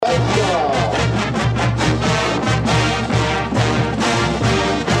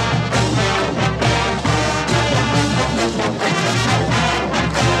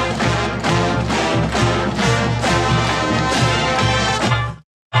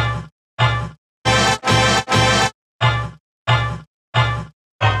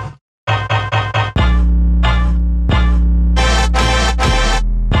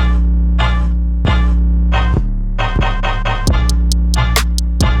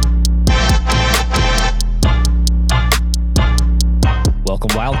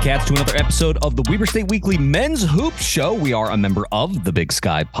Welcome, Wildcats, to another episode of the Weber State Weekly Men's Hoop Show. We are a member of the Big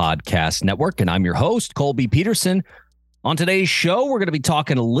Sky Podcast Network, and I'm your host, Colby Peterson. On today's show, we're going to be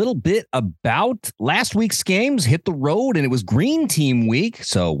talking a little bit about last week's games. Hit the road, and it was Green Team Week,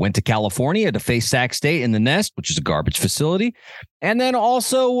 so went to California to face Sac State in the Nest, which is a garbage facility, and then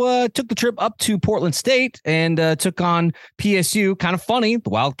also took the trip up to Portland State and took on PSU. Kind of funny, the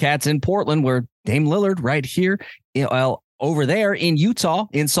Wildcats in Portland, where Dame Lillard right here, over there in Utah,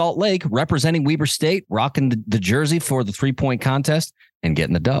 in Salt Lake, representing Weber State, rocking the jersey for the three-point contest and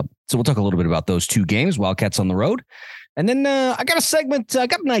getting the dub. So we'll talk a little bit about those two games, Wildcats on the road. And then I got a segment, I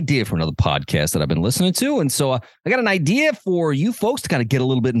got an idea for another podcast that I've been listening to. And so I got an idea for you folks to kind of get a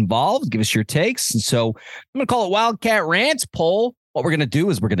little bit involved, give us your takes. And so I'm going to call it Wildcat Rants Poll. What we're going to do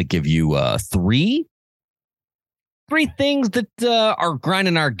is we're going to give you three things that are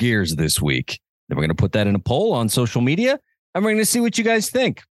grinding our gears this week. Then we're going to put that in a poll on social media, and we're going to see what you guys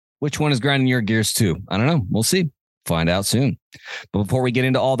think. Which one is grinding your gears too? I don't know. We'll see. Find out soon. But before we get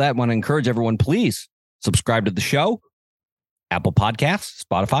into all that, I want to encourage everyone, please subscribe to the show. Apple Podcasts,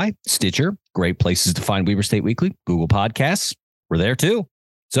 Spotify, Stitcher, great places to find Weber State Weekly. Google Podcasts, we're there too.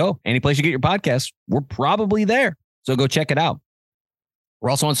 So any place you get your podcasts, we're probably there. So go check it out. We're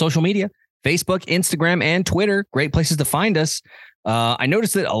also on social media, Facebook, Instagram, and Twitter. Great places to find us. I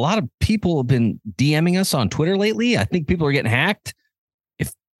noticed that a lot of people have been DMing us on Twitter lately. I think people are getting hacked.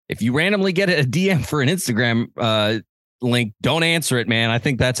 If you randomly get a DM for an Instagram link, don't answer it, man. I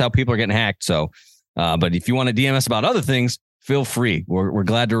think that's how people are getting hacked. So, but if you want to DM us about other things, feel free. We're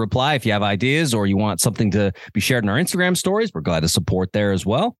glad to reply. If you have ideas or you want something to be shared in our Instagram stories, we're glad to support there as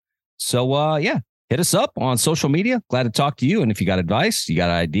well. So, hit us up on social media. Glad to talk to you. And if you got advice, you got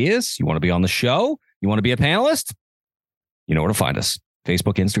ideas, you want to be on the show, you want to be a panelist, you know where to find us.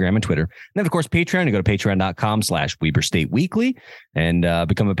 Facebook, Instagram, and Twitter. And then, of course, Patreon. You go to patreon.com/Weber State Weekly and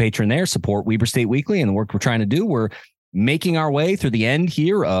become a patron there. Support Weber State Weekly and the work we're trying to do. We're making our way through the end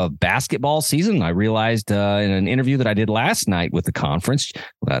here of basketball season. I realized in an interview that I did last night with the conference,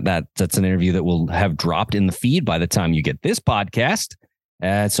 that's an interview that will have dropped in the feed by the time you get this podcast.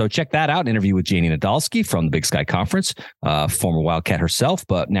 So check that out. Interview with Janie Nadolski from the Big Sky Conference, former Wildcat herself,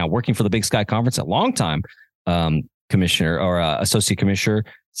 but now working for the Big Sky Conference, a long time commissioner or associate commissioner,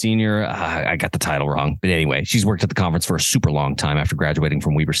 senior. I got the title wrong. But anyway, she's worked at the conference for a super long time after graduating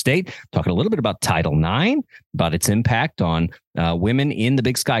from Weber State. Talking a little bit about Title IX, about its impact on women in the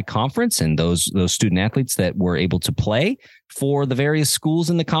Big Sky Conference and those student athletes that were able to play for the various schools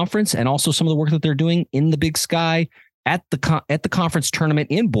in the conference, and also some of the work that they're doing in the Big Sky at the conference tournament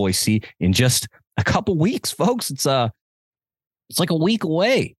in Boise in just a couple weeks, folks. It's like a week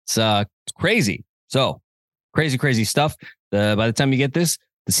away. It's crazy. So crazy stuff. By the time you get this,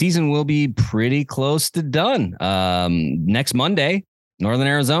 the season will be pretty close to done. Next Monday, Northern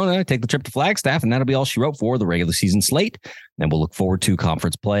Arizona, take the trip to Flagstaff, and that'll be all she wrote for the regular season slate. Then we'll look forward to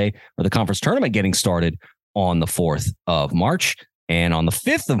conference play or the conference tournament getting started on the 4th of March. And on the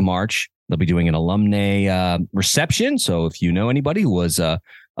 5th of March, they'll be doing an alumni reception. So if you know anybody who was a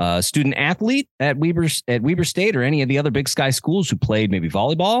student athlete at Weber State or any of the other Big Sky schools who played maybe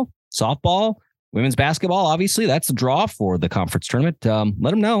volleyball, softball, women's basketball, obviously, that's the draw for the conference tournament.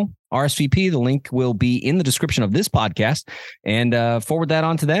 Let them know. RSVP, the link will be in the description of this podcast, and forward that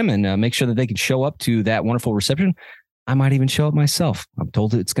on to them and make sure that they can show up to that wonderful reception. I might even show up myself. I'm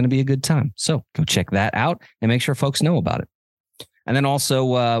told it's going to be a good time. So go check that out and make sure folks know about it. And then also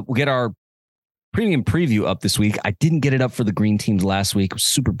we'll get our premium preview up this week. I didn't get it up for the green teams last week. I was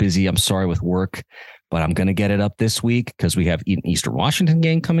super busy. I'm sorry with work. But I'm going to get it up this week because we have an Eastern Washington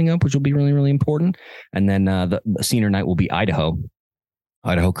game coming up, which will be really, really important. And then the senior night will be Idaho.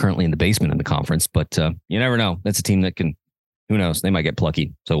 Idaho currently in the basement in the conference, but you never know. That's a team that can, who knows? They might get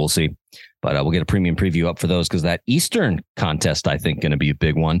plucky. So we'll see. But we'll get a premium preview up for those because that Eastern contest, I think, going to be a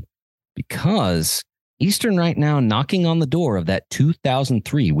big one because Eastern right now knocking on the door of that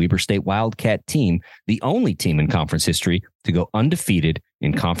 2003 Weber State Wildcat team, the only team in conference history to go undefeated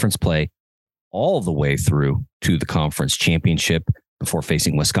in conference play all the way through to the conference championship before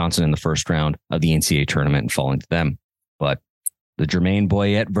facing Wisconsin in the first round of the NCAA tournament and falling to them. But the Jermaine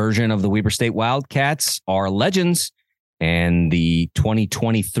Boyette version of the Weber State Wildcats are legends, and the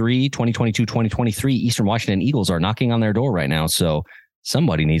 2022, 2023 Eastern Washington Eagles are knocking on their door right now. So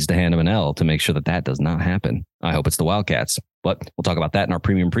somebody needs to hand them an L to make sure that does not happen. I hope it's the Wildcats, but we'll talk about that in our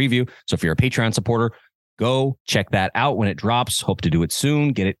premium preview. So if you're a Patreon supporter, go check that out when it drops. Hope to do it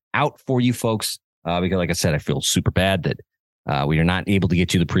soon. Get it out for you folks. Because like I said, I feel super bad that we are not able to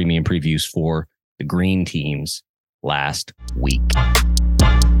get you the premium previews for the green teams last week.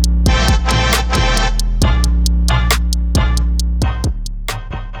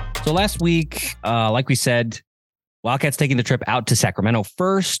 So last week, like we said, Wildcats taking the trip out to Sacramento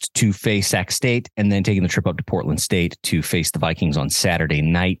first to face Sac State, and then taking the trip up to Portland State to face the Vikings on Saturday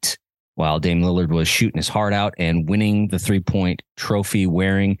night, while Dame Lillard was shooting his heart out and winning the 3-point trophy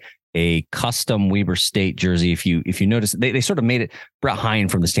wearing a custom Weber State jersey. If you notice, they sort of made it, Brett Hine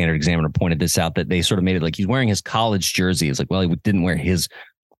from the Standard Examiner pointed this out, that they sort of made it like he's wearing his college jersey. It's like, well, he didn't wear his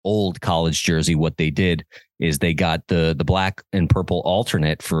old college jersey. What they did is they got the black and purple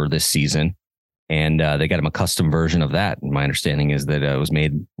alternate for this season, and they got him a custom version of that. And my understanding is that it was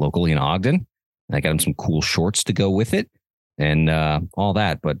made locally in Ogden. And I got him some cool shorts to go with it and all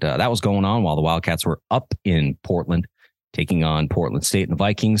that. But that was going on while the Wildcats were up in Portland, taking on Portland State and the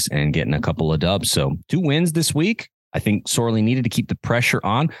Vikings and getting a couple of dubs. So 2 wins this week. I think sorely needed to keep the pressure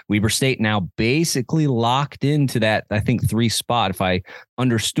on. Weber State now basically locked into that, I think, 3 spot. If I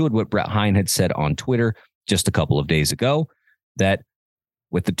understood what Brett Hine had said on Twitter just a couple of days ago, that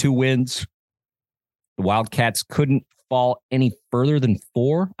with the 2 wins, the Wildcats couldn't fall any further than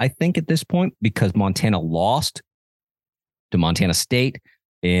 4, I think, at this point, because Montana lost to Montana State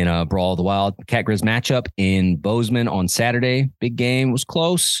in a Brawl of the Wild Cat Grizz matchup in Bozeman on Saturday. Big game, was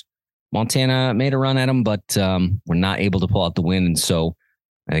close. Montana made a run at them, but were not able to pull out the win. And so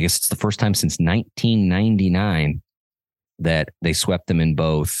I guess it's the first time since 1999 that they swept them in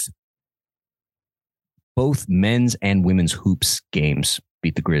both men's and women's hoops games.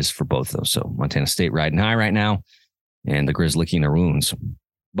 Beat the Grizz for both those. So Montana State riding high right now, and the Grizz licking their wounds.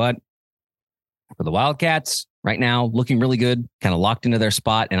 But for the Wildcats right now, looking really good, kind of locked into their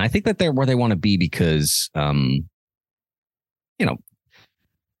spot. And I think that they're where they want to be because,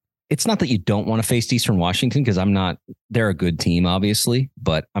 it's not that you don't want to face Eastern Washington, because they're a good team, obviously,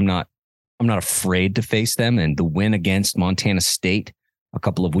 but I'm not afraid to face them. And the win against Montana State a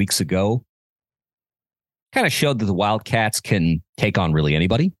couple of weeks ago kind of showed that the Wildcats can take on really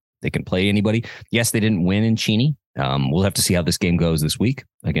anybody. They can play anybody. Yes, they didn't win in Cheney. We'll have to see how this game goes this week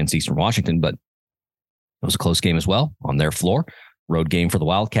against Eastern Washington, but it was a close game as well on their floor. Road game for the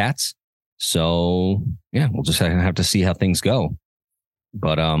Wildcats. So yeah, we'll just have to see how things go.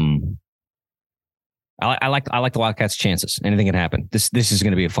 But I like the Wildcats' chances. Anything can happen. This is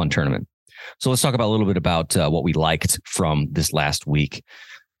going to be a fun tournament. So let's talk about a little bit about what we liked from this last week.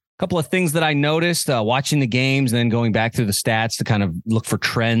 A couple of things that I noticed watching the games and then going back through the stats to kind of look for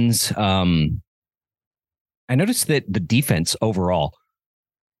trends. I noticed that the defense overall,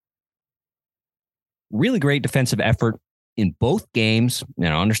 really great defensive effort in both games. I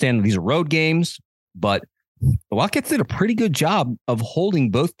understand these are road games, but the Wildcats did a pretty good job of holding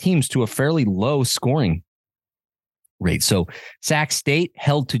both teams to a fairly low scoring rate. So Sac State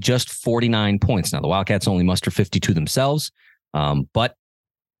held to just 49 points. Now, the Wildcats only muster 52 themselves, but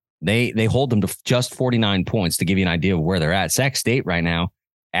they hold them to just 49 points to give you an idea of where they're at. Sac State right now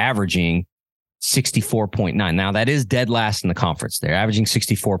averaging 64.9. Now, that is dead last in the conference. They're averaging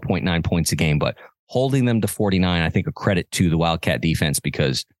 64.9 points a game, but holding them to 49, I think a credit to the Wildcat defense,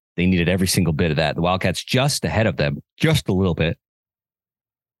 because they needed every single bit of that. The Wildcats just ahead of them, just a little bit,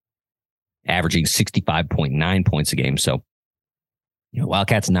 averaging 65.9 points a game. So,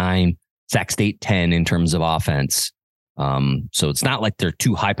 Wildcats 9, Sac State 10 in terms of offense. So it's not like they're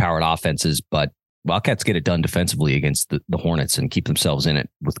two high-powered offenses, but Wildcats get it done defensively against the Hornets and keep themselves in it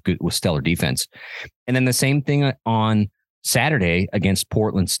with stellar defense. And then the same thing on Saturday against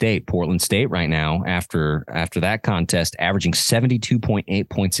Portland State. Portland State right now, after that contest, averaging 72.8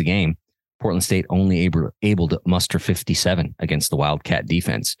 points a game. Portland State only able to muster 57 against the Wildcat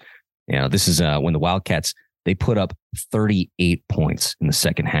defense. This is when the Wildcats, they put up 38 points in the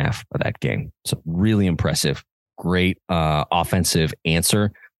second half of that game. So really impressive. Great offensive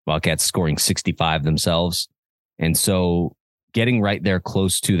answer. Wildcats scoring 65 themselves. And so getting right there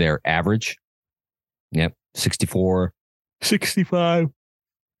close to their average. Yep.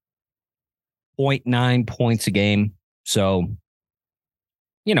 65.9 points a game. So,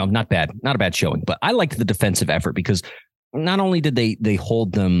 not bad. Not a bad showing. But I liked the defensive effort because not only did they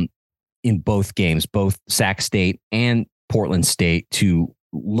hold them in both games, both Sac State and Portland State, to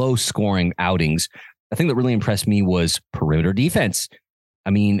low scoring outings. The thing that really impressed me was perimeter defense. I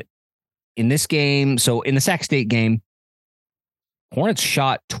mean, in this game, so in the Sac State game, Hornets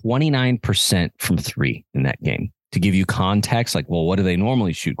shot 29% from 3 in that game. To give you context, like, well, what do they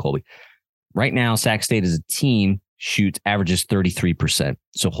normally shoot, Colby? Right now, Sac State as a team averages 33%.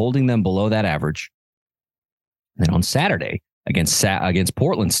 So holding them below that average. And then on Saturday against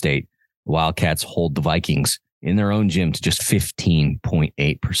Portland State, the Wildcats hold the Vikings in their own gym to just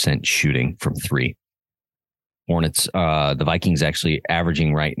 15.8% shooting from 3. Hornets, the Vikings actually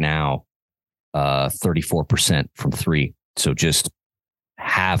averaging right now 34% from 3. So just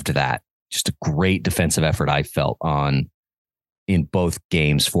halved that. Just a great defensive effort I felt in both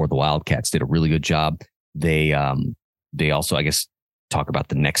games for the Wildcats. Did a really good job. They also, I guess, talk about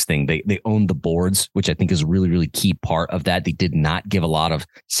the next thing. They owned the boards, which I think is a really, really key part of that. They did not give a lot of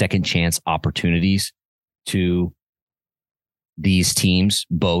second chance opportunities to these teams,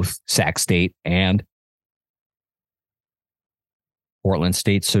 both Sac State and Portland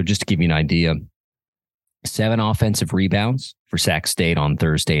State. So just to give you an idea, 7 offensive rebounds for Sac State on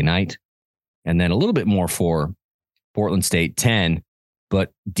Thursday night, and then a little bit more for Portland State, 10,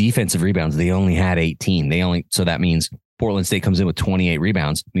 but defensive rebounds, they only had 18. So that means Portland State comes in with 28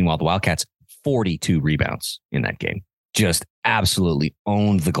 rebounds. Meanwhile, the Wildcats, 42 rebounds in that game. Just absolutely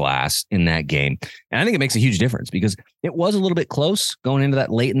owned the glass in that game. And I think it makes a huge difference because it was a little bit close going into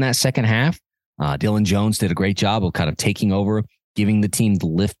that late in that second half. Dylan Jones did a great job of kind of taking over, giving the team the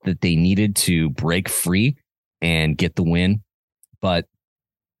lift that they needed to break free and get the win. But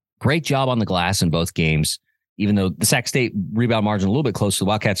great job on the glass in both games, even though the Sac State rebound margin a little bit close to the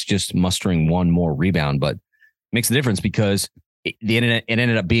Wildcats just mustering one more rebound, but makes a difference because it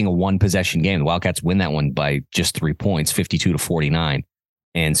ended up being a 1-possession game. The Wildcats win that one by just 3 points, 52-49.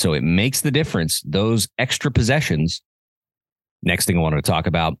 And so it makes the difference. Those extra possessions. Next thing I wanted to talk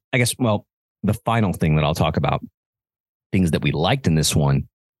about, I guess, well, the final thing that I'll talk about, things that we liked in this one,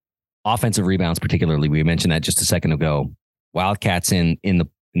 offensive rebounds, particularly. We mentioned that just a second ago. Wildcats in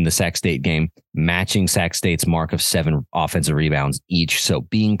the Sac State game, matching Sac State's mark of 7 offensive rebounds each. So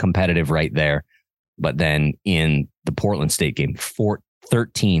being competitive right there. But then in the Portland State game,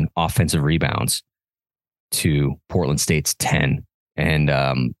 13 offensive rebounds to Portland State's 10.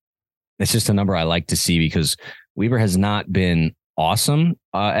 And it's just a number I like to see because Weber has not been awesome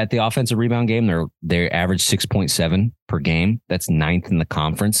at the offensive rebound game. They average 6.7 per game. That's 9th in the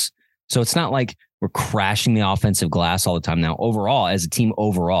conference. So it's not like we're crashing the offensive glass all the time. Now, overall, as a team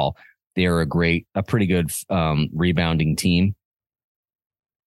overall, they're a pretty good rebounding team.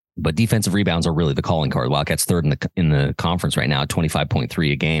 But defensive rebounds are really the calling card. Wildcats 3rd in the conference right now at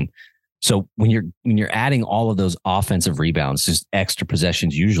 25.3 a game. So when you're adding all of those offensive rebounds, just extra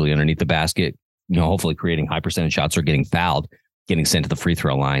possessions usually underneath the basket, hopefully creating high percentage shots or getting fouled, getting sent to the free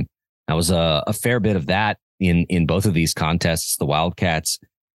throw line. That was a fair bit of that in both of these contests. The Wildcats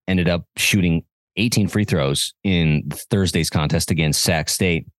ended up shooting 18 free throws in Thursday's contest against Sac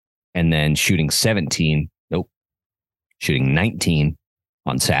State, and then shooting 19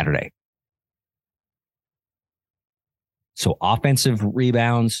 on Saturday. So offensive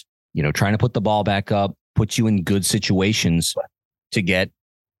rebounds, trying to put the ball back up, put you in good situations to get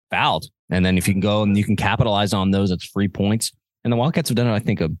fouled. And then if you can go and you can capitalize on those, it's free points. And the Wildcats have done, I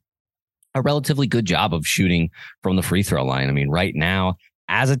think, a relatively good job of shooting from the free throw line. I mean, right now,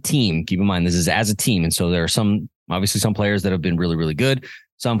 as a team, keep in mind, this is as a team. And so there are obviously some players that have been really, really good.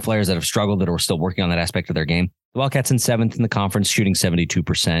 Some players that have struggled that are still working on that aspect of their game. The Wildcats in 7th in the conference, shooting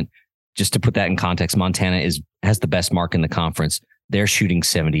 72%. Just to put that in context, Montana has the best mark in the conference. They're shooting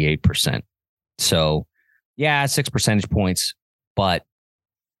 78%. So, yeah, 6 percentage points, but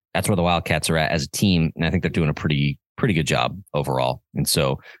that's where the Wildcats are at as a team, and I think they're doing a pretty good job overall. And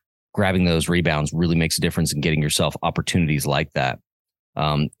so, grabbing those rebounds really makes a difference in getting yourself opportunities like that.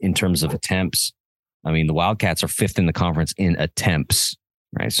 In terms of attempts, I mean, the Wildcats are 5th in the conference in attempts,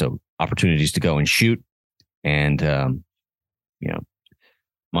 right? So, opportunities to go and shoot. And,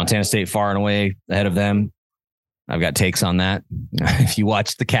 Montana State far and away ahead of them. I've got takes on that. If you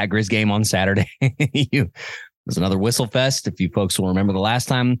watched the Cat Grizz game on Saturday, it was another whistle fest. If you folks will remember the last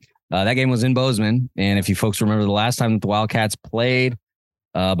time that game was in Bozeman. And if you folks remember the last time that the Wildcats played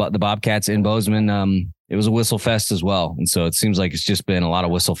but the Bobcats in Bozeman, it was a whistle fest as well. And so it seems like it's just been a lot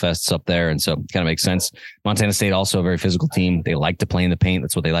of whistle fests up there. And so it kind of makes sense. Montana State, also a very physical team. They like to play in the paint.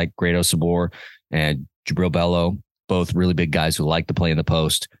 That's what they like. Grado Sabor and Jabril Bello, both really big guys who like to play in the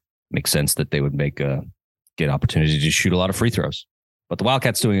post. Makes sense that they would get opportunity to shoot a lot of free throws. But the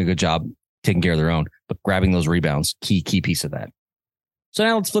Wildcats doing a good job taking care of their own, but grabbing those rebounds, key piece of that. So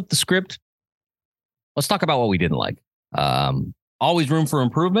now let's flip the script. Let's talk about what we didn't like. Always room for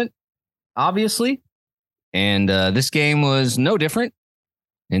improvement, obviously. And this game was no different.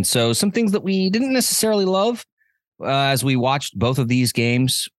 And so some things that we didn't necessarily love as we watched both of these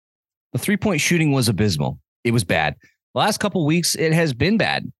games, the 3-point shooting was abysmal. It was bad. The last couple of weeks, it has been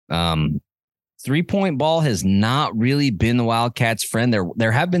bad. 3-point ball has not really been the Wildcats' friend.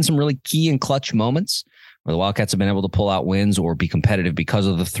 There have been some really key and clutch moments where the Wildcats have been able to pull out wins or be competitive because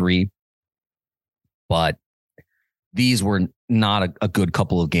of the 3. But these were not a good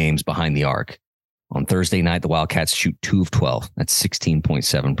couple of games behind the arc. On Thursday night, the Wildcats shoot 2 of 12. That's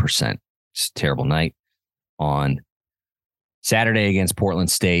 16.7%. It's a terrible night. On Saturday against Portland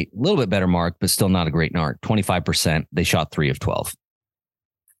State, a little bit better mark, but still not a great mark. 25%. They shot 3 of 12.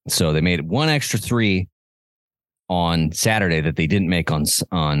 So they made one extra three on Saturday that they didn't make on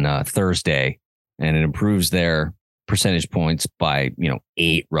Thursday, and it improves their percentage points by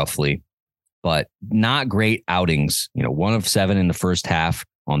 8 roughly. But not great outings. 1 of 7 in the first half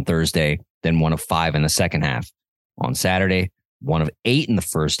on Thursday, then 1 of 5 in the second half. On Saturday, 1 of 8 in the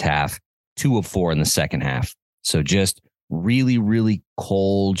first half, 2 of 4 in the second half. So just really, really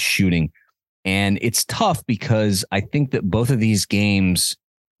cold shooting. And it's tough because I think that both of these games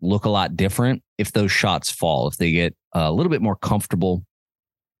look a lot different if those shots fall, if they get a little bit more comfortable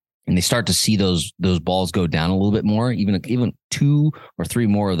and they start to see those balls go down a little bit more. Even 2 or 3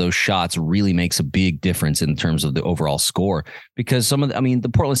 more of those shots really makes a big difference in terms of the overall score, because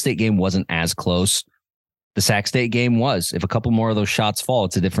the Portland State game wasn't as close. The Sac State game was. If a couple more of those shots fall,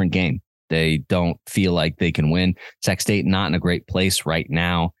 it's a different game. They don't feel like they can win. Sac State not in a great place right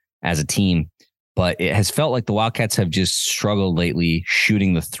now as a team, but it has felt like the Wildcats have just struggled lately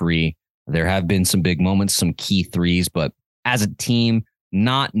shooting the 3. There have been some big moments, some key threes, but as a team,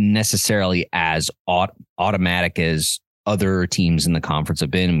 not necessarily as automatic as other teams in the conference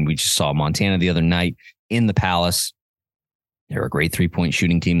have been. We just saw Montana the other night in the Palace. They're a great 3-point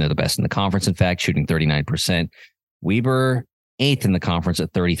shooting team. They're the best in the conference, in fact, shooting 39%. Weber, 8th in the conference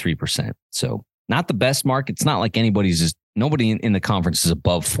at 33%. So not the best mark. It's not like nobody in the conference is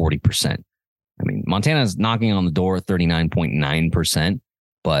above 40%. I mean, Montana is knocking on the door at 39.9%,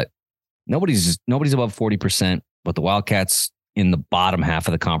 but nobody's above 40%. But the Wildcats in the bottom half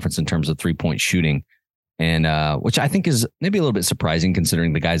of the conference in terms of 3-point shooting, and which I think is maybe a little bit surprising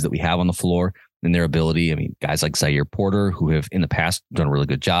considering the guys that we have on the floor and their ability. I mean, guys like Zaire Porter, who have in the past done a really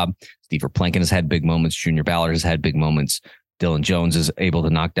good job. Steve Plankin has had big moments. Junior Ballard has had big moments. Dylan Jones is able to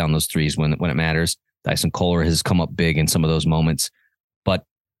knock down those threes when it matters. Dyson Kohler has come up big in some of those moments, but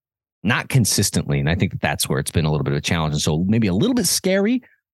not consistently. And I think that's where it's been a little bit of a challenge. And so maybe a little bit scary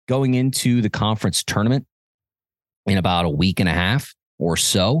going into the conference tournament in about a week and a half or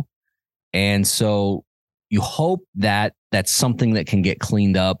so. And so you hope that that's something that can get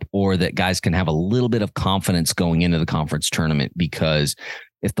cleaned up, or that guys can have a little bit of confidence going into the conference tournament, because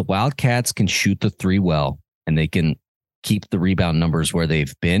if the Wildcats can shoot the 3 well and they can keep the rebound numbers where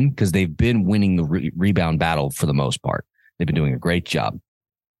they've been, because they've been winning the rebound battle for the most part. They've been doing a great job.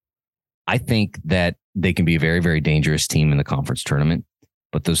 I think that they can be a very, very dangerous team in the conference tournament,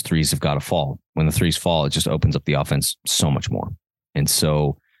 but those threes have got to fall. When the threes fall, it just opens up the offense so much more. And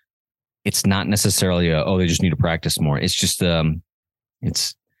so it's not necessarily they just need to practice more. It's just,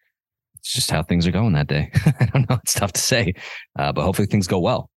 it's just how things are going that day. I don't know. It's tough to say, but hopefully things go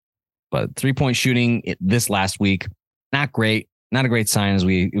well. But 3-point shooting this last week, not great. Not a great sign as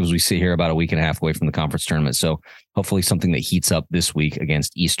we sit here about a week and a half away from the conference tournament. So hopefully something that heats up this week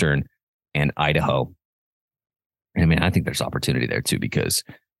against Eastern and Idaho. I mean, I think there's opportunity there too, because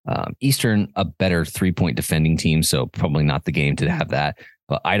Eastern, a better 3-point defending team, so probably not the game to have that.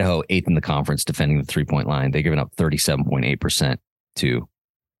 But Idaho, 8th in the conference defending the 3-point line. They're giving up 37.8% too.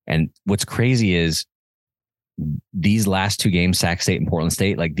 And what's crazy is these last 2 games, Sac State and Portland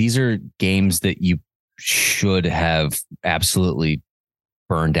State, like these are games that you should have absolutely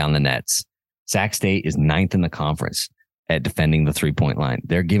burned down the nets. Sac State is 9th in the conference at defending the 3-point line.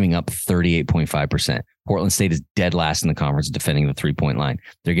 They're giving up 38.5%. Portland State is dead last in the conference defending the 3-point line.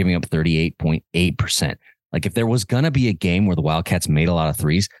 They're giving up 38.8%. Like if there was going to be a game where the Wildcats made a lot of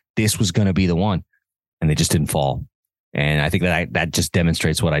threes, this was going to be the one, and they just didn't fall. And I think that just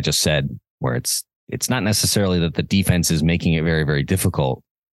demonstrates what I just said, where it's not necessarily that the defense is making it very, very difficult.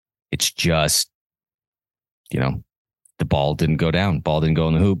 It's just, the ball didn't go down. Ball didn't go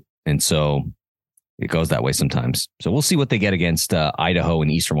in the hoop. And so it goes that way sometimes. So we'll see what they get against Idaho and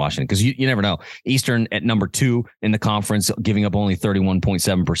Eastern Washington, because you never know. Eastern at number 2 in the conference, giving up only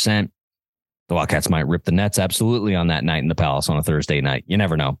 31.7%. The Wildcats might rip the nets absolutely on that night in the Palace on a Thursday night. You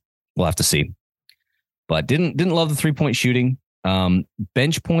never know. We'll have to see. But didn't love the 3-point shooting.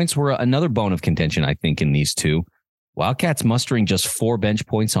 Bench points were another bone of contention, I think, in these two. Wildcats mustering just 4 bench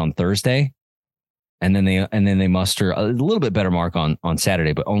points on Thursday. And then they muster a little bit better mark on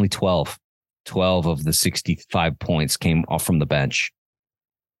Saturday, but only 12. 12 of the 65 points came off from the bench.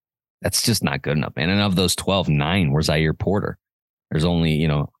 That's just not good enough, man. And of those 12, 9 were Zaire Porter. There's only,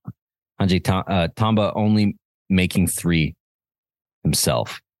 Hanji Tamba only making 3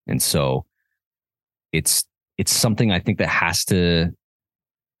 himself. And so it's something I think that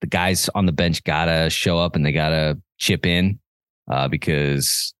the guys on the bench gotta show up and they gotta chip in,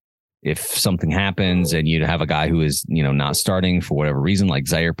 because if something happens and you have a guy who is, not starting for whatever reason, like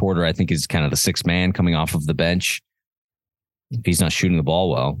Zaire Porter, I think is kind of the 6th man coming off of the bench. If he's not shooting the ball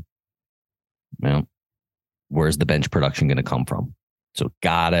well, where's the bench production going to come from? So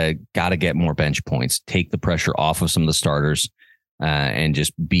gotta get more bench points, take the pressure off of some of the starters, and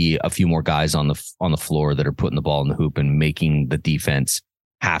just be a few more guys on the floor that are putting the ball in the hoop and making the defense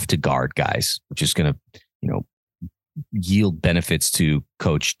have to guard guys, which is going to, yield benefits to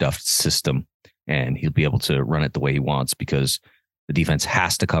Coach Duff's system, and he'll be able to run it the way he wants because the defense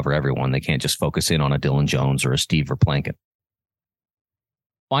has to cover everyone. They can't just focus in on a Dylan Jones or a Steve Verplanken.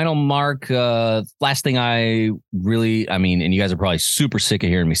 Final mark, last thing and you guys are probably super sick of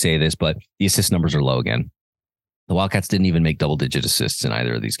hearing me say this, but the assist numbers are low again. The Wildcats didn't even make double-digit assists in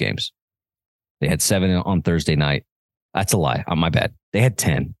either of these games. They had 7 on Thursday night. That's a lie. My bad. They had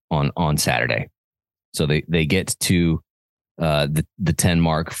 10 on Saturday. So they get to the 10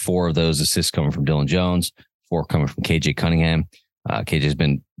 mark. 4 of those assists coming from Dylan Jones, 4 coming from KJ Cunningham. KJ's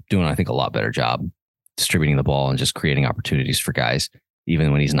been doing, I think, a lot better job distributing the ball and just creating opportunities for guys,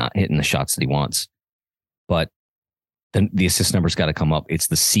 even when he's not hitting the shots that he wants. But then the assist numbers got to come up. It's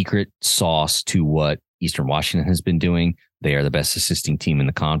the secret sauce to what Eastern Washington has been doing. They are the best assisting team in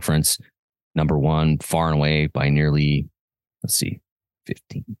the conference. Number 1, far and away by nearly, 15,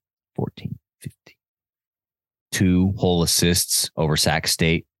 14, 15. 2 whole assists over Sac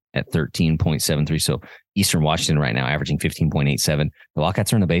State at 13.73. So Eastern Washington right now averaging 15.87. The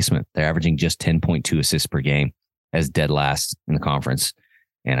Wildcats are in the basement. They're averaging just 10.2 assists per game as dead last in the conference.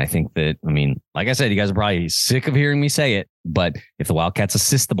 And I think that, like I said, you guys are probably sick of hearing me say it, but if the Wildcats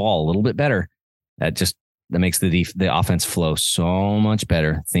assist the ball a little bit better, that makes the offense flow so much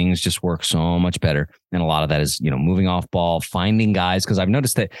better. Things just work so much better. And a lot of that is, moving off ball, finding guys. Cause I've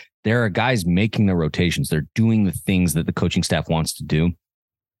noticed that there are guys making the rotations. They're doing the things that the coaching staff wants to do.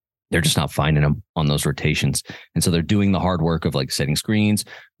 They're just not finding them on those rotations. And so they're doing the hard work of like setting screens,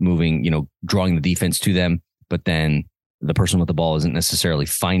 moving, drawing the defense to them. But then the person with the ball isn't necessarily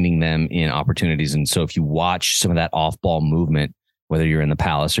finding them in opportunities. And so if you watch some of that off ball movement, whether you're in the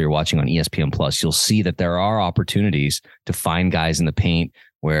Palace or you're watching on ESPN Plus, you'll see that there are opportunities to find guys in the paint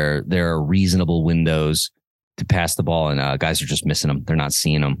where there are reasonable windows to pass the ball, and guys are just missing them. They're not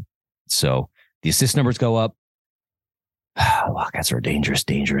seeing them. So the assist numbers go up. Wildcats are a dangerous,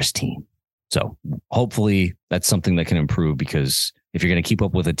 dangerous team. So hopefully that's something that can improve, because if you're going to keep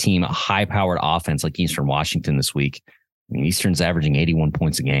up with a high-powered offense like Eastern Washington this week, Eastern's averaging 81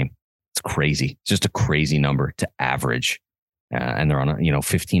 points a game. It's crazy. It's just a crazy number to average. And they're on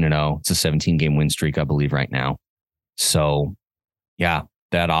 15-0. It's a 17-game win streak, I believe, right now. So, yeah,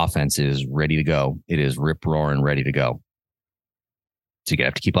 that offense is ready to go. It is rip-roaring ready to go. So you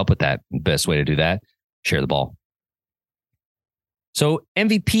have to keep up with that. The best way to do that, share the ball. So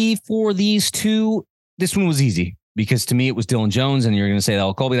MVP for these two, this one was easy because to me it was Dylan Jones, and you're going to say,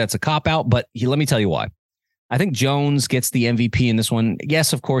 oh, Colby, that's a cop-out, but let me tell you why. I think Jones gets the MVP in this one.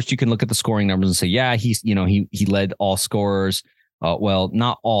 Yes, of course, you can look at the scoring numbers and say, yeah, he led all scorers. Well,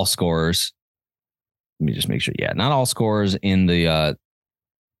 not all scorers. Let me just make sure. Yeah, not all scorers in the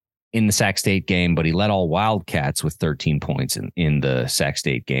Sac State game, but he led all Wildcats with 13 points in the Sac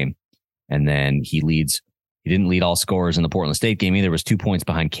State game. And then he didn't lead all scorers in the Portland State game either. It was 2 points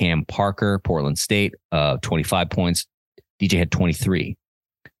behind Cam Parker, Portland State, 25 points. DJ had 23.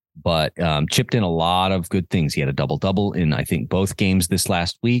 But chipped in a lot of good things. He had a double-double in, I think, both games this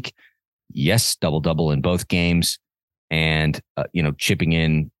last week. Yes, double-double in both games. And, chipping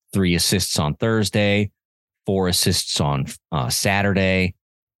in 3 assists on Thursday, 4 assists on Saturday,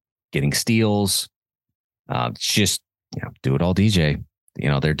 getting steals. Just, do it all, DJ.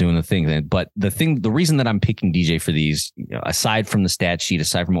 They're doing the thing. But the reason that I'm picking DJ for these, aside from the stat sheet,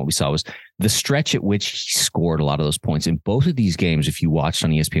 aside from what we saw, was the stretch at which he scored a lot of those points in both of these games. If you watched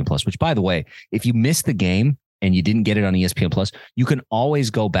on ESPN Plus, which, by the way, if you missed the game and you didn't get it on ESPN Plus, you can always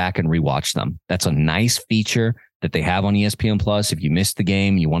go back and rewatch them. That's a nice feature that they have on ESPN Plus. If you missed the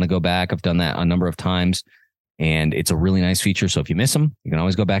game, you want to go back. I've done that a number of times, and it's a really nice feature. So if you miss them, you can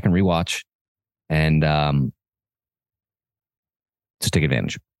always go back and rewatch. And just take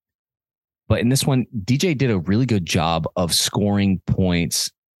advantage. But in this one, DJ did a really good job of scoring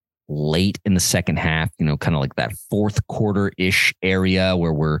points late in the second half, kind of like that fourth quarter-ish area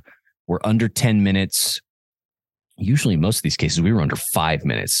where we're under 10 minutes. Usually most of these cases, we were under 5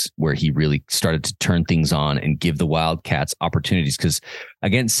 minutes, where he really started to turn things on and give the Wildcats opportunities. Because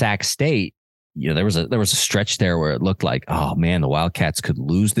against Sac State, there was a stretch there where it looked like, oh man, the Wildcats could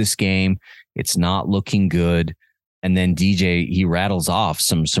lose this game. It's not looking good. And then DJ, he rattles off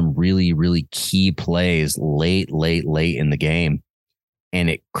some really, really key plays late in the game. And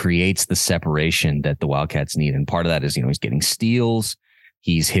it creates the separation that the Wildcats need. And part of that is, he's getting steals.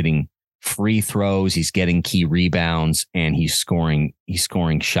 He's hitting free throws, he's getting key rebounds, and he's scoring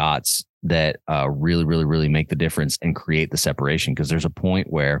shots that really, really, really make the difference and create the separation. Because there's a point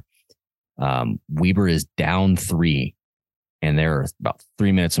where Weber is down 3, and there are about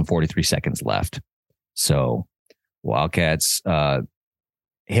 3 minutes and 43 seconds left. So Wildcats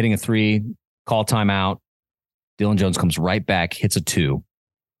hitting a 3, call timeout. Dylan Jones comes right back, hits a 2,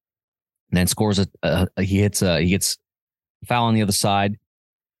 and then scores he gets a foul on the other side,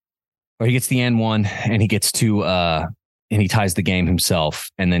 or he gets the N1, and he gets to and he ties the game himself.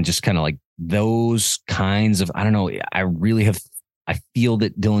 And then just kind of like those kinds of, I don't know, I feel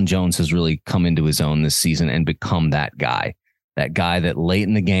that Dylan Jones has really come into his own this season and become that guy that late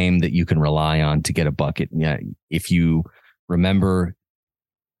in the game that you can rely on to get a bucket. Yeah, if you remember,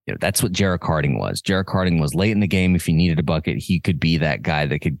 that's what Jarek Harding was. Jarek Harding was late in the game. If you needed a bucket, he could be that guy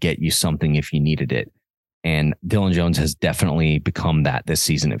that could get you something if you needed it. And Dylan Jones has definitely become that this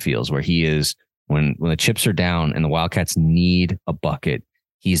season. It feels where he is when the chips are down and the Wildcats need a bucket.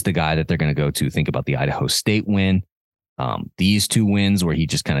 He's the guy that they're going to go to. Think about the Idaho State win. These 2 wins where he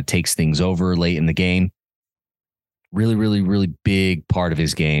just kind of takes things over late in the game. Really, really, really big part of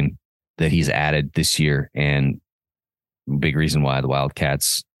his game that he's added this year, and big reason why the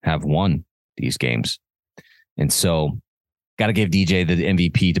Wildcats have won these games. And so got to give DJ the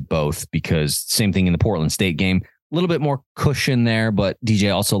MVP to both, because same thing in the Portland State game, a little bit more cushion there, but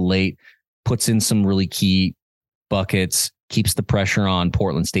DJ also late puts in some really key buckets, keeps the pressure on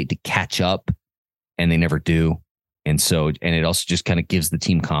Portland State to catch up, and they never do. And so, and it also just kind of gives the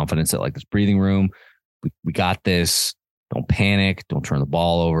team confidence that like this breathing room, we got this. Don't panic. Don't turn the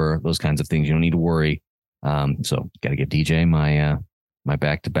ball over. Those kinds of things. You don't need to worry. So got to give DJ my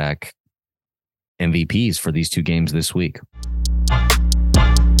back-to-back MVPs for these 2 games this week.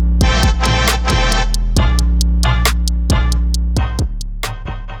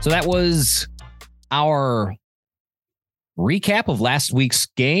 So that was our recap of last week's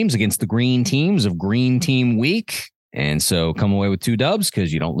games against the green teams of Green Team Week. And so come away with 2 dubs,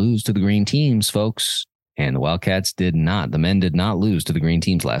 because you don't lose to the green teams, folks. And the Wildcats did not. The men did not lose to the green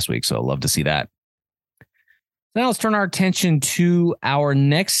teams last week. So love to see that. Now let's turn our attention to our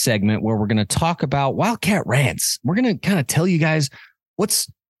next segment, where we're going to talk about Wildcat Rants. We're going to kind of tell you guys what's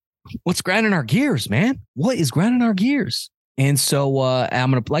grinding our gears, man. What is grinding our gears? And so I'm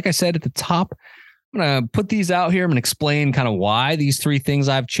going to, like I said at the top, I'm going to put these out here. I'm going to explain kind of why these 3 things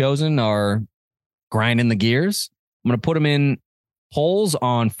I've chosen are grinding the gears. I'm going to put them in polls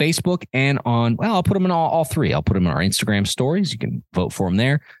on Facebook and I'll put them in all 3. I'll put them in our Instagram stories. You can vote for them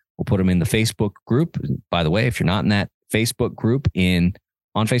there. We'll put them in the Facebook group. By the way, if you're not in that Facebook group on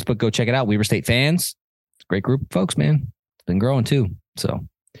Facebook, go check it out. Weber State Fans. Great group of folks, man. It's been growing too. So,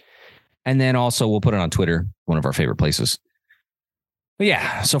 and then also we'll put it on Twitter, one of our favorite places. But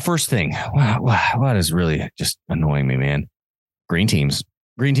yeah, so first thing, what is really just annoying me, man? Green teams.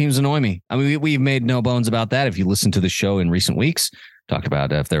 Green teams annoy me. I mean, we've made no bones about that. If you listen to the show in recent weeks, talked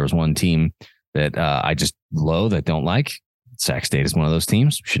about if there was one team that I just loathe, that don't like, Sac State is one of those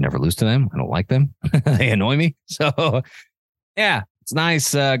teams. Should never lose to them. I don't like them. They annoy me. So yeah, it's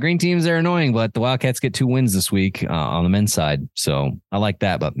nice. Green teams are annoying, but the Wildcats get 2 wins this week on the men's side. So I like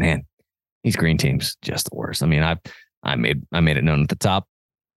that. But man, these green teams, just the worst. I mean, I made it known at the top.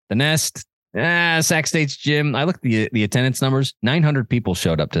 The Nest, Sac State's gym. I looked at the attendance numbers. 900 people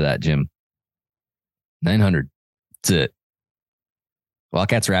showed up to that gym. 900. That's it.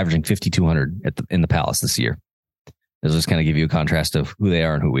 Wildcats are averaging 5,200 in the Palace this year. This just kind of give you a contrast of who they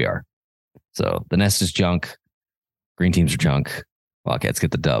are and who we are. So the Nest is junk. Green teams are junk. Wildcats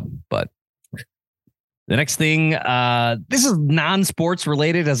get the dub. But the next thing, this is non-sports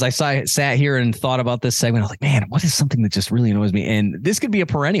related. As I sat here and thought about this segment, I was like, man, what is something that just really annoys me? And this could be a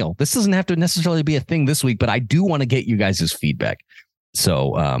perennial. This doesn't have to necessarily be a thing this week, but I do want to get you guys' feedback.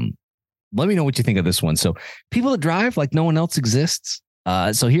 So let me know what you think of this one. So people that drive like no one else exists.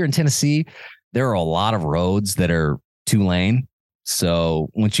 So here in Tennessee, there are a lot of roads that are 2-lane. So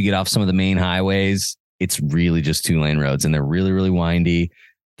once you get off some of the main highways, it's really just 2-lane roads, and they're really, really windy.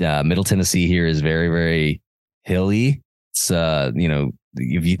 Middle Tennessee here is very, very hilly. It's,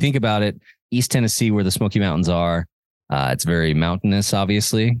 if you think about it, East Tennessee, where the Smoky Mountains are, it's very mountainous,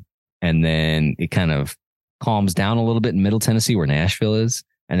 obviously. And then it kind of calms down a little bit in Middle Tennessee, where Nashville is.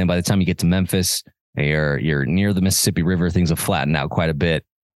 And then by the time you get to Memphis, you're near the Mississippi River. Things have flattened out quite a bit.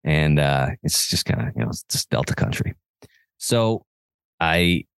 And it's just kind of, it's just Delta country. So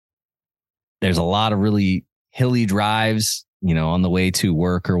there's a lot of really hilly drives, on the way to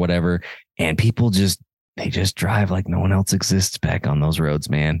work or whatever. And people they just drive like no one else exists back on those roads,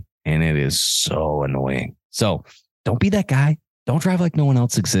 man. And it is so annoying. So don't be that guy. Don't drive like no one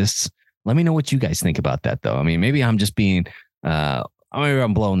else exists. Let me know what you guys think about that, though. I mean, maybe I'm just being, maybe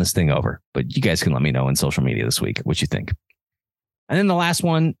I'm blowing this thing over, but you guys can let me know in social media this week what you think. And then the last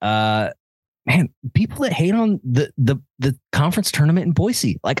one, man, people that hate on the conference tournament in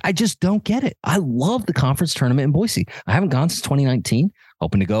Boise, like, I just don't get it. I love the conference tournament in Boise. I haven't gone since 2019.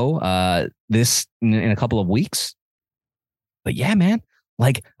 Hoping to go this in a couple of weeks. But yeah, man,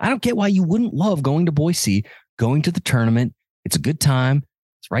 like, I don't get why you wouldn't love going to Boise, going to the tournament. It's a good time.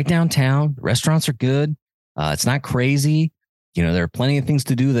 It's right downtown. The restaurants are good. It's not crazy. You know, there are plenty of things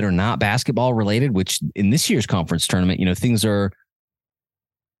to do that are not basketball related, which in this year's conference tournament, you know,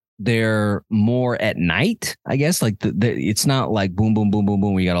 they're more at night, I guess. Like it's not like boom, boom, boom, boom,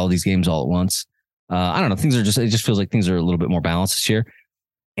 boom. We got all these games all at once. I don't know. It just feels like things are a little bit more balanced this year.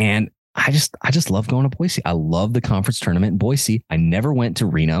 And I just love going to Boise. I love the conference tournament in Boise. I never went to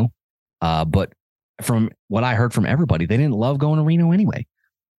Reno, but from what I heard from everybody, they didn't love going to Reno anyway.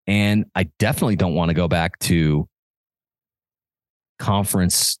 And I definitely don't want to go back to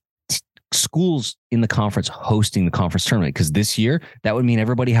conference schools in the conference hosting the conference tournament, because this year that would mean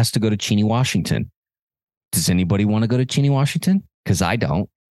everybody has to go to Cheney, Washington. Does anybody want to go to Cheney, Washington? Because I don't,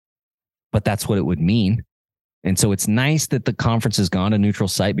 but that's what it would mean. And so it's nice that the conference has gone to neutral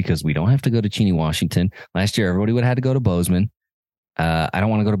site because we don't have to go to Cheney, Washington. Last year, everybody would have had to go to Bozeman. I don't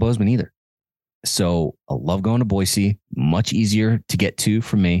want to go to Bozeman either. So I love going to Boise, much easier to get to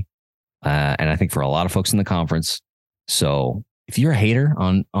for me. And I think for a lot of folks in the conference. So if you're a hater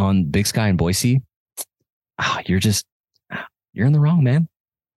on Big Sky and Boise, you're in the wrong, man.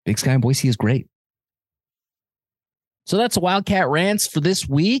 Big Sky and Boise is great. So that's Wildcat Rants for this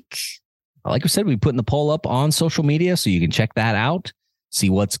week. Like I said, we putting the poll up on social media, so you can check that out, see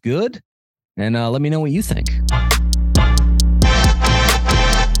what's good, and let me know what you think.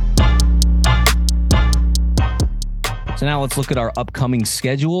 So now let's look at our upcoming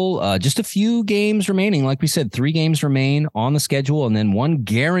schedule. Just a few games remaining. Like we said, 3 games remain on the schedule, and then 1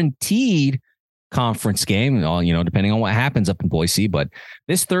 guaranteed conference game, you know, depending on what happens up in Boise. But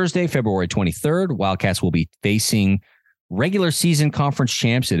this Thursday, February 23rd, Wildcats will be facing regular season conference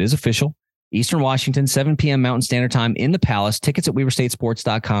champs. It is official. Eastern Washington, 7 p.m. Mountain Standard Time in the Palace. Tickets at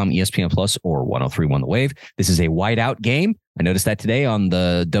WeberStateSports.com, ESPN Plus, or 103.1 The Wave. This is a whiteout game. I noticed that today on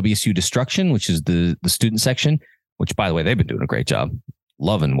the WSU Destruction, which is the student section, which, by the way, they've been doing a great job.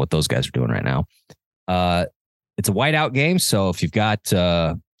 Loving what those guys are doing right now. It's a whiteout game, so if you've got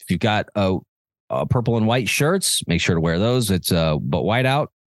purple and white shirts, make sure to wear those. It's but whiteout.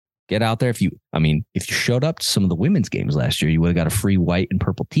 Get out there. If you showed up to some of the women's games last year, you would have got a free white and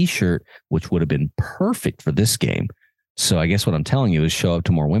purple t-shirt, which would have been perfect for this game. So I guess what I'm telling you is show up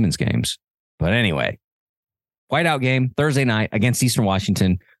to more women's games. But anyway, whiteout game Thursday night against Eastern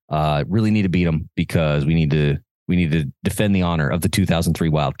Washington. Really need to beat them because we need to defend the honor of the 2003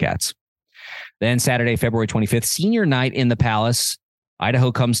 Wildcats. Then Saturday, February 25th, senior night in the Palace.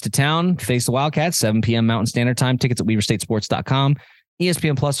 Idaho comes to town, face the Wildcats, 7 p.m. Mountain Standard Time. Tickets at WeberStateSports.com.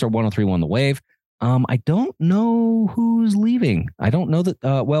 ESPN Plus or 103.1 The Wave. I don't know who's leaving. I don't know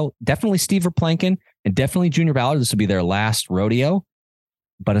that. Well, definitely Steve Verplanken and definitely Junior Ballard. This will be their last rodeo.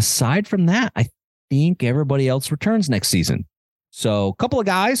 But aside from that, I think everybody else returns next season. So a couple of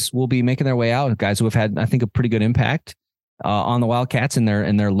guys will be making their way out. Guys who have had, I think, a pretty good impact on the Wildcats in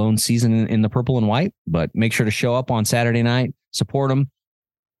their lone season in the purple and white. But make sure to show up on Saturday night, support them,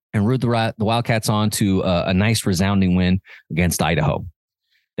 and root the Wildcats on to a nice resounding win against Idaho.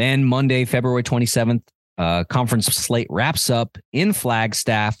 Then Monday, February 27th, conference slate wraps up in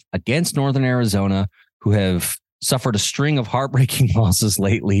Flagstaff against Northern Arizona, who have suffered a string of heartbreaking losses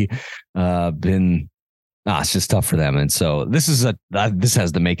lately. It's just tough for them. And so this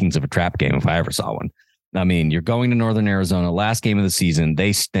has the makings of a trap game if I ever saw one. I mean, you're going to Northern Arizona, last game of the season.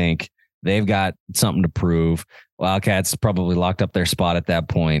 They stink. They've got something to prove. Wildcats probably locked up their spot at that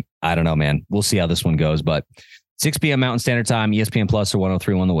point. I don't know, man. We'll see how this one goes. But 6 p.m. Mountain Standard Time, ESPN Plus or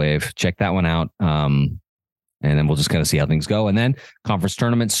 103.1 The Wave. Check that one out. And then we'll just kind of see how things go. And then conference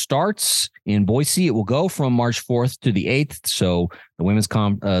tournament starts in Boise. It will go from March 4th to the 8th. So the women's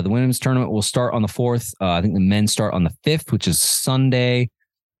tournament will start on the 4th. I think the men start on the 5th, which is Sunday.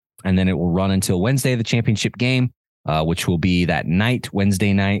 And then it will run until Wednesday, the championship game, which will be that night,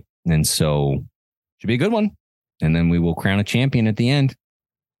 Wednesday night. And so should be a good one. And then we will crown a champion at the end.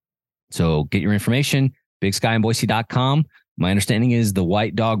 So get your information, bigskyandboise.com. My understanding is the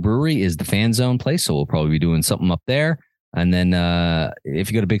White Dog Brewery is the fan zone place. So we'll probably be doing something up there. And then if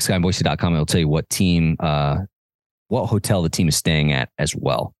you go to bigskyandboise.com, it'll tell you what hotel the team is staying at as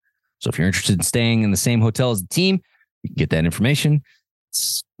well. So if you're interested in staying in the same hotel as the team, you can get that information.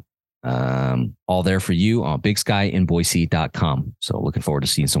 It's All there for you on bigskyinboise.com. So looking forward to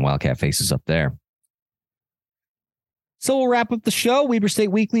seeing some Wildcat faces up there. So we'll wrap up the show.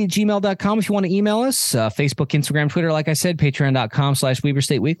 WeberStateWeekly@gmail.com if you want to email us. Facebook, Instagram, Twitter, like I said,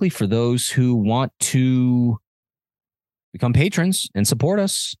 patreon.com/WeberStateWeekly for those who want to become patrons and support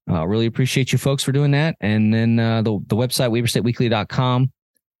us. Really appreciate you folks for doing that. And then the website, WeberStateWeekly.com.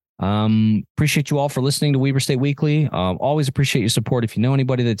 Appreciate you all for listening to Weber State Weekly. Always appreciate your support. If you know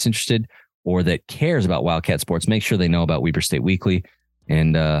anybody that's interested or that cares about Wildcat sports, make sure they know about Weber State Weekly.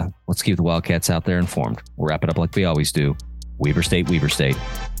 And let's keep the Wildcats out there informed. We'll wrap it up like we always do. Weber State, Weber State.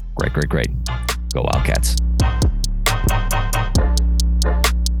 Great, great, great. Go Wildcats.